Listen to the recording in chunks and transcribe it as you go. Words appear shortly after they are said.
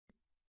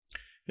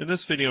In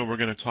this video, we're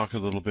going to talk a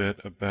little bit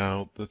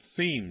about the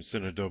themes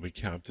in Adobe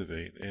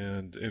Captivate.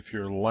 And if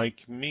you're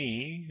like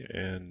me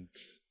and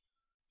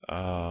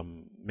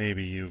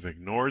maybe you've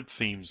ignored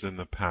themes in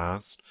the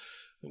past,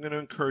 I'm going to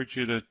encourage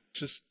you to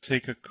just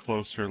take a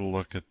closer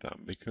look at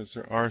them because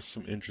there are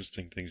some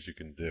interesting things you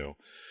can do.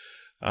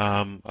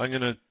 I'm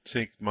going to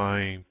take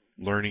my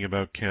Learning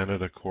About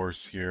Canada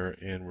course here,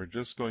 and we're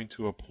just going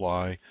to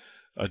apply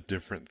a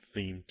different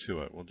theme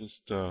to it. We'll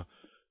just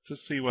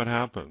see what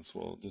happens.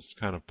 We'll just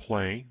kind of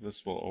play.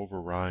 This will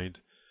override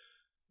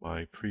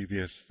my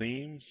previous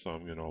theme, so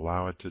I'm going to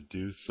allow it to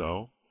do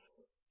so.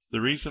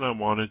 The reason I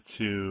wanted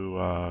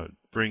to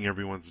bring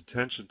everyone's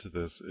attention to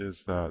this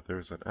is that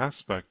there's an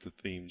aspect of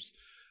themes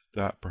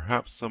that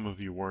perhaps some of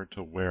you weren't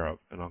aware of,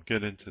 and I'll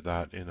get into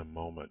that in a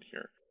moment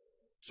here.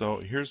 So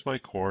here's my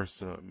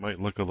course. It might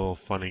look a little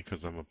funny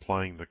because I'm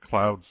applying the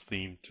clouds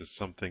theme to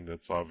something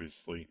that's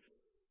obviously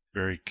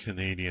very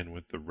Canadian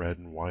with the red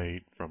and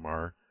white from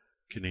our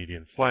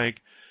Canadian flag.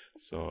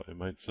 So it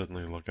might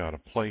suddenly look out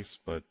of place,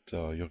 but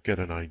you'll get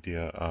an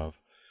idea of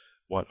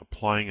what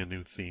applying a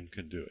new theme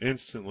can do.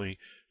 Instantly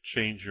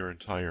change your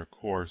entire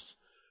course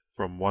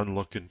from one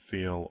look and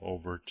feel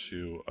over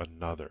to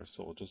another.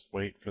 So we'll just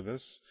wait for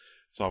this.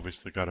 It's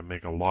obviously got to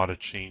make a lot of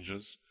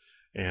changes.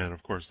 And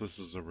of course, this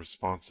is a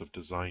responsive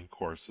design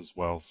course as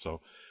well,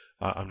 so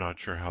I'm not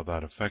sure how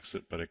that affects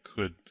it, but it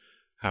could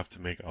have to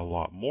make a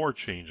lot more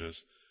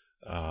changes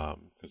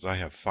because I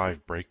have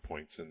 5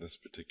 breakpoints in this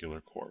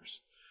particular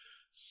course.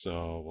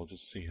 So we'll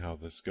just see how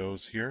this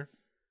goes here.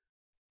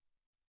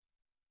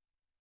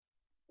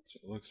 So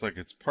it looks like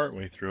it's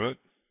partway through it.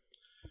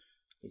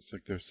 Looks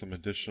like there's some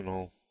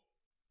additional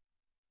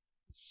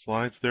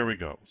slides. There we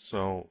go.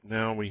 So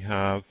now we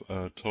have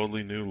a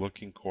totally new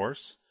looking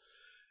course.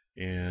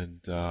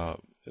 And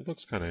it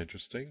looks kind of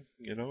interesting.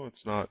 You know,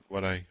 it's not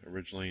what I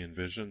originally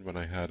envisioned when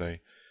I had a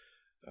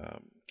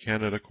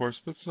Canada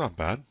course, but it's not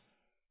bad.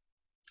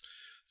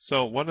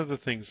 So one of the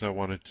things I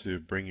wanted to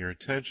bring your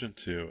attention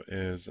to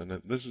is,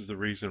 and this is the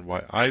reason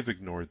why I've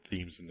ignored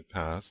themes in the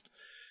past,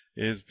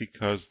 is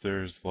because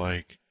there's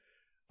like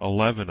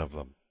 11 of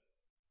them.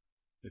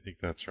 I think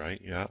that's right.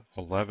 Yeah,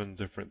 11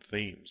 different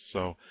themes.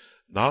 So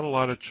not a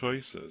lot of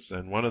choices.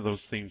 And one of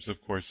those themes,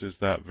 of course, is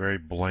that very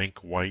blank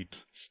white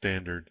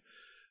standard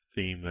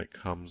theme that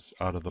comes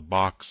out of the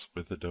box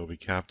with Adobe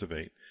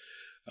Captivate.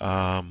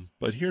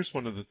 But here's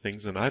one of the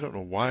things, and I don't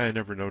know why I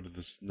never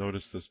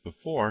noticed this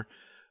before,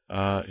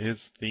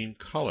 is theme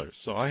colors.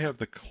 So I have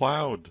the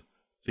cloud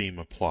theme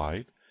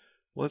applied.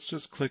 Let's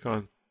just click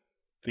on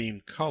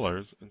theme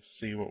colors and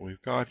see what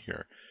we've got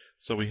here.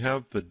 So we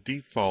have the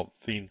default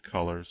theme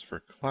colors for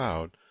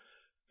cloud,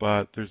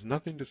 but there's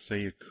nothing to say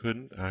you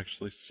couldn't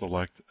actually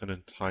select an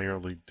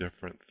entirely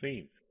different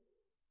theme.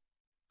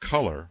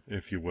 Color,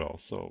 if you will.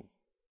 So,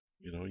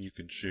 you know, you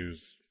can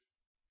choose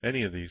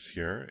any of these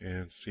here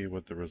and see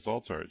what the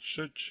results are. It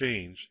should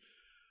change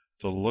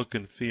the look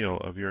and feel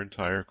of your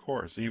entire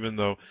course. Even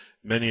though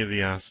many of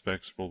the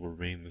aspects will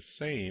remain the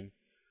same,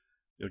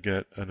 you'll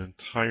get an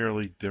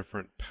entirely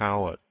different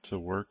palette to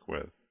work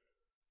with.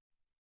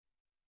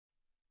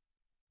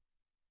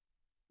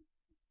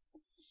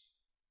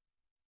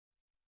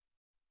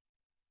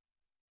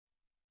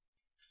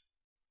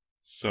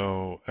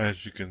 So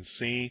as you can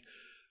see,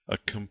 a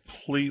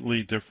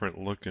completely different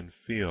look and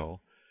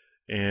feel.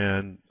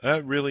 And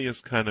that really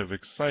is kind of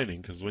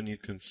exciting because when you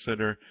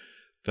consider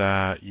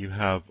that you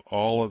have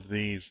all of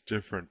these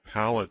different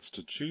palettes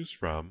to choose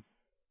from,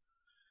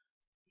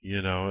 you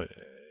know,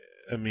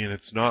 I mean,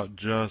 it's not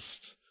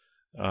just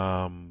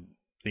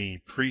the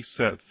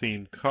preset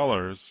theme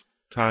colors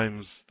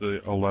times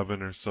the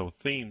 11 or so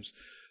themes,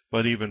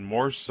 but even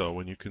more so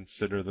when you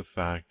consider the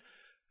fact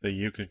that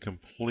you can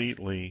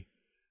completely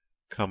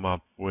come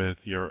up with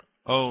your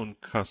own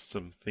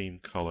custom theme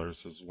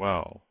colors as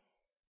well.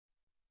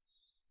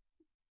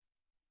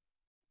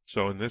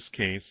 So in this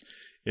case,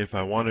 if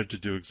I wanted to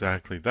do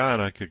exactly that,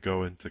 I could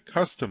go into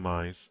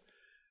Customize,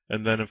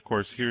 and then of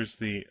course here's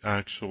the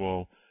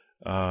actual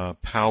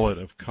palette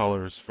of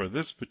colors for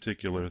this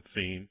particular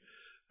theme.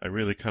 I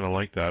really kind of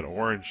like that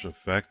orange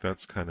effect.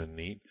 That's kind of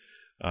neat.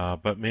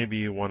 But maybe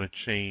you want to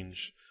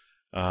change,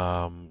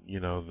 you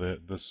know,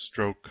 the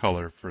stroke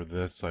color for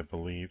this, I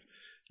believe.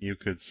 You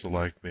could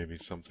select maybe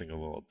something a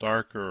little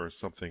darker or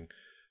something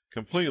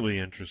completely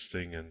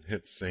interesting and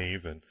hit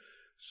save and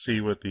see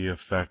what the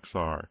effects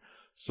are.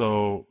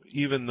 So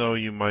even though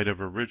you might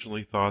have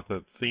originally thought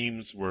that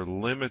themes were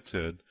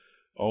limited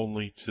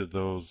only to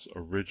those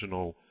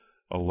original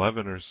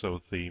 11 or so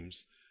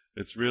themes,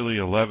 it's really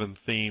 11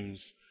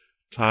 themes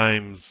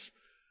times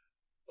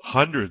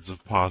hundreds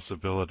of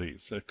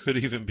possibilities. It could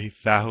even be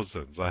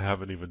thousands. I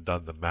haven't even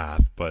done the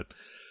math, but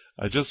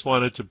I just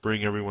wanted to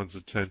bring everyone's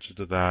attention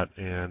to that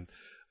and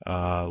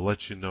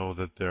let you know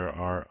that there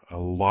are a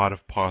lot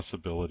of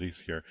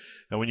possibilities here.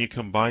 And when you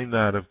combine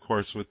that, of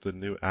course, with the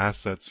new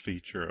assets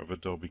feature of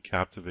Adobe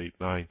Captivate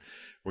 9,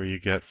 where you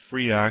get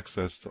free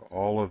access to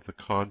all of the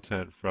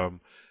content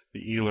from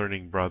the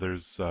eLearning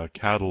Brothers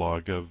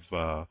catalog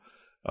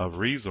of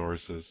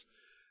resources,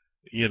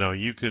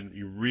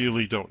 you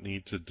really don't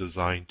need to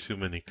design too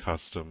many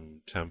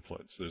custom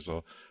templates. There's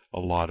a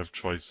lot of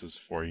choices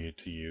for you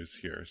to use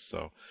here.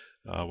 So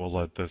we'll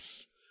let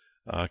this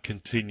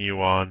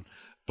continue on.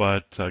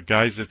 But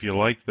guys, if you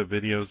like the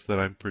videos that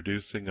I'm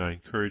producing, I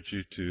encourage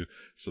you to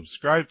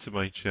subscribe to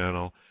my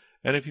channel.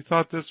 And if you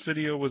thought this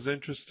video was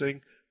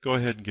interesting, go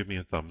ahead and give me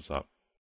a thumbs up.